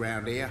commodity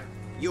round here.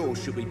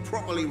 Yours should be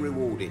properly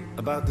rewarded.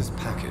 About this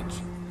package,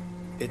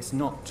 it's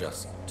not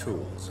just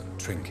tools and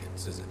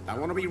trinkets, is it? I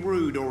want to be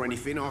rude or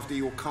anything after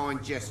your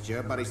kind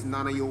gesture, but it's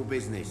none of your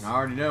business. I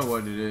already know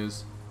what it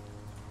is.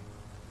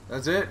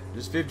 That's it?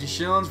 Just 50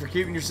 shillings for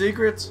keeping your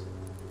secrets?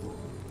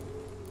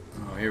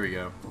 Oh, here we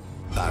go.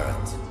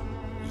 Barrett,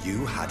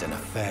 you had an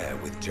affair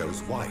with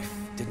Joe's wife,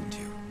 didn't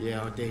you?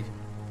 Yeah, I did.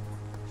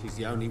 She's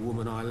the only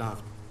woman I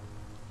loved.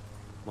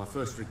 My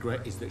first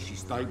regret is that she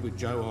stayed with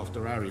Joe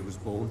after Harry was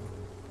born.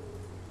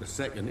 The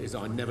second is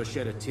I never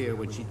shed a tear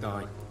when she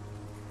died.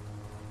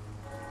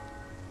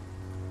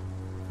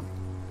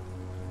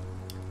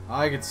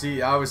 I could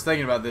see, I was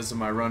thinking about this in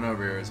my run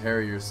over here. Is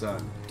Harry your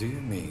son? Do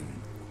you mean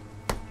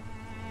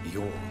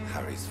you're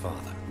Harry's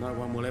father? No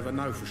one will ever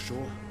know for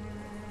sure.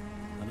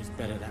 And it's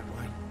better that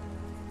way.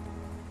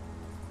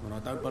 And I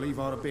don't believe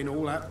I'd have been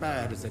all that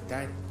bad as a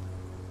dad.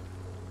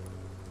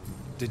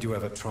 Did you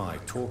ever try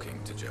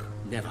talking to Joe?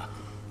 Never.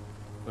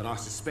 But I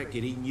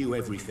suspected he knew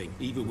everything,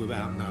 even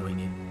without knowing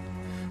it.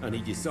 And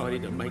he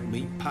decided to make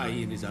me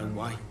pay in his own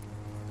way.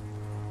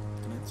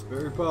 It's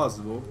very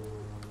possible.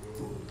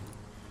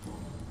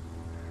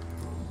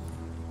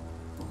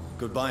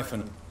 Goodbye for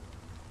now.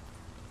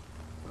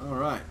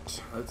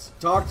 Alright, let's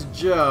talk to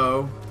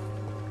Joe.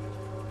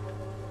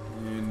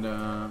 And,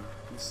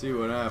 let's see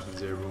what happens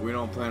here, but we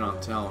don't plan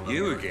on telling him.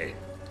 You again?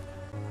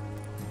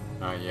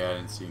 Yeah, I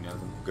didn't see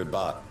nothing.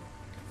 Goodbye.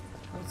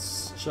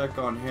 Let's check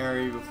on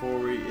Harry before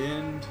we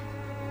end.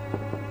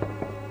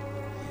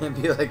 And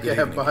be like, Good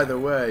yeah, evening, by the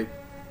way,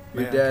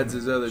 your May I dad's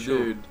come his other Sure.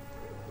 dude.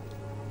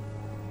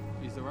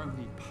 Is there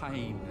only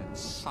pain and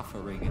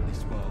suffering in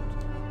this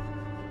world?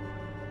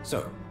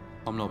 So,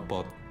 I'm not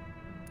bothered.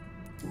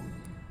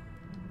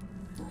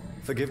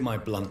 forgive my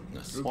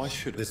bluntness. Why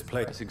should this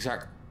place? That's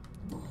exact.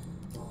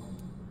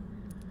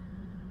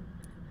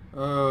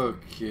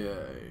 Okay.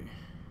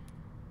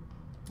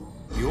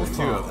 Your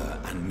father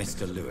and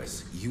Mr.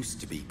 Lewis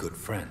used to be good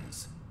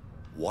friends.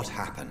 What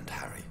happened,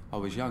 Harry? I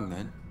was young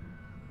then.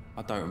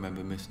 I don't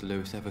remember Mr.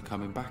 Lewis ever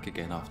coming back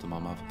again after my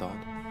mother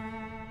died.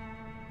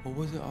 Or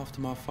was it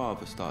after my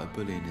father started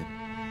bullying him?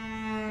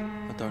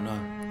 I don't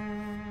know.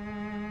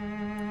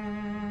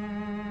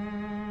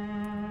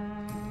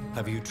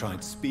 Have you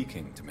tried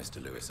speaking to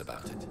Mr. Lewis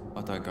about it?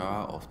 I don't go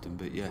out often,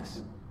 but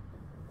yes.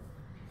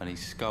 And he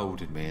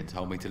scolded me and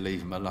told me to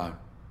leave him alone.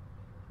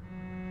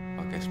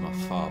 I guess my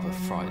father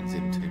frightens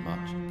him too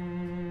much.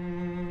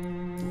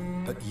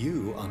 But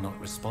you are not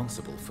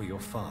responsible for your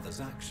father's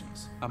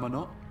actions. Am I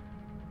not?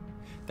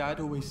 Dad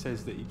always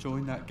says that he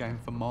joined that gang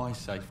for my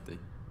safety.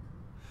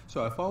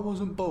 So if I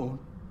wasn't born,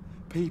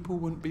 people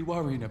wouldn't be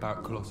worrying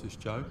about Colossus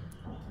Joe.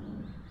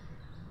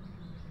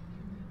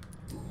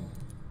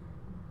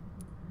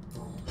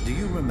 Do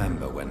you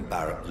remember when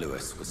Barrett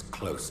Lewis was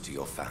close to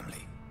your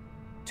family?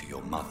 To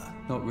your mother?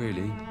 Not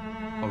really.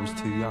 I was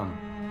too young.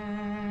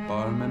 But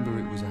I remember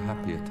it was a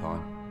happier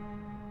time.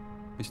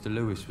 Mr.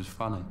 Lewis was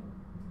funny.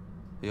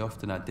 He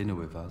often had dinner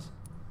with us.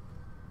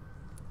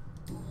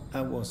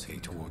 How was he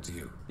towards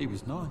you? He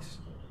was nice,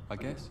 I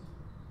guess.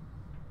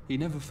 He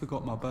never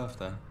forgot my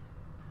birthday.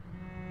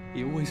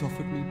 He always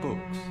offered me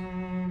books.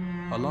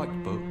 I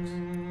liked books.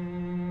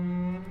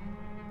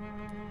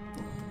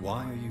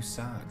 Why are you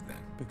sad then?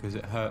 Because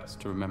it hurts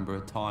to remember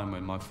a time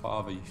when my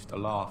father used to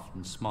laugh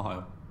and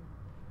smile.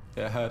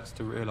 It hurts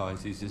to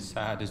realise he's as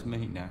sad as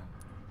me now.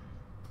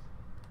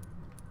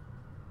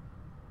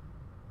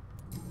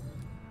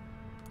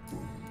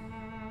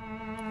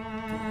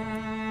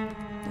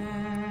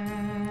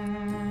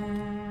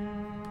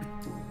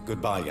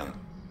 Goodbye, young.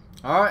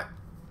 Alright.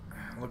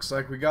 Looks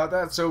like we got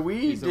that. So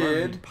we Is there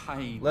only did.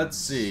 pain Let's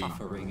and see.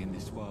 suffering in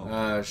this world?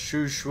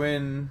 Shu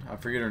Xuan, I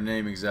forget her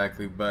name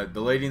exactly, but the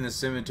lady in the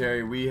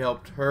cemetery, we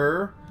helped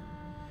her.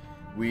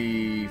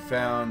 We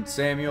found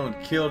Samuel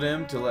and killed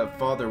him to let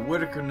Father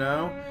Whitaker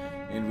know,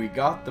 and we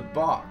got the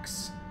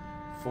box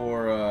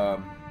for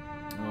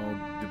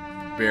the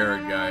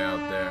Barrett guy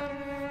out there.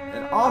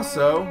 And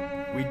also,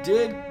 we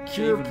did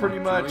cure Even pretty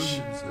my much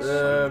dreams are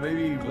so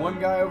maybe good. one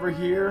guy over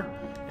here,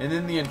 and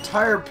then the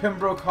entire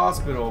Pembroke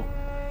Hospital.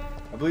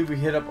 I believe we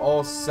hit up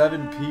all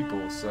 7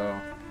 people, so...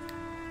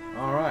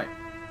 Alright.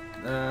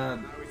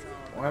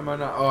 Why am I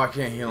not... Oh, I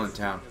can't heal in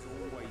town.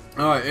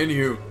 Alright,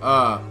 anywho,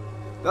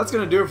 that's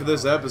gonna do it for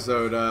this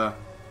episode.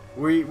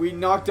 We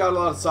knocked out a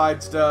lot of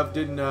side stuff,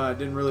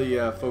 didn't really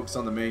focus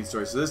on the main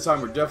story. So this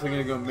time we're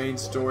definitely gonna go main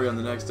story on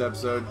the next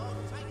episode.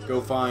 Go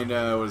find,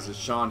 what is it,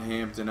 Sean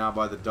Hampton out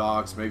by the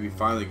docks. Maybe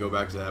finally go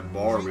back to that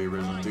bar we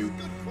originally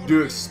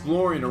do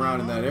exploring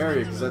around in that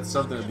area, because that's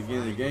something at the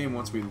beginning of the game.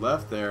 Once we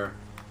left there,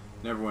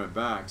 never went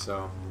back.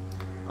 So,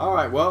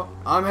 alright, well,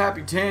 I'm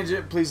Happy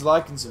Tangent. Please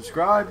like and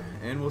subscribe,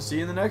 and we'll see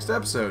you in the next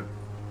episode.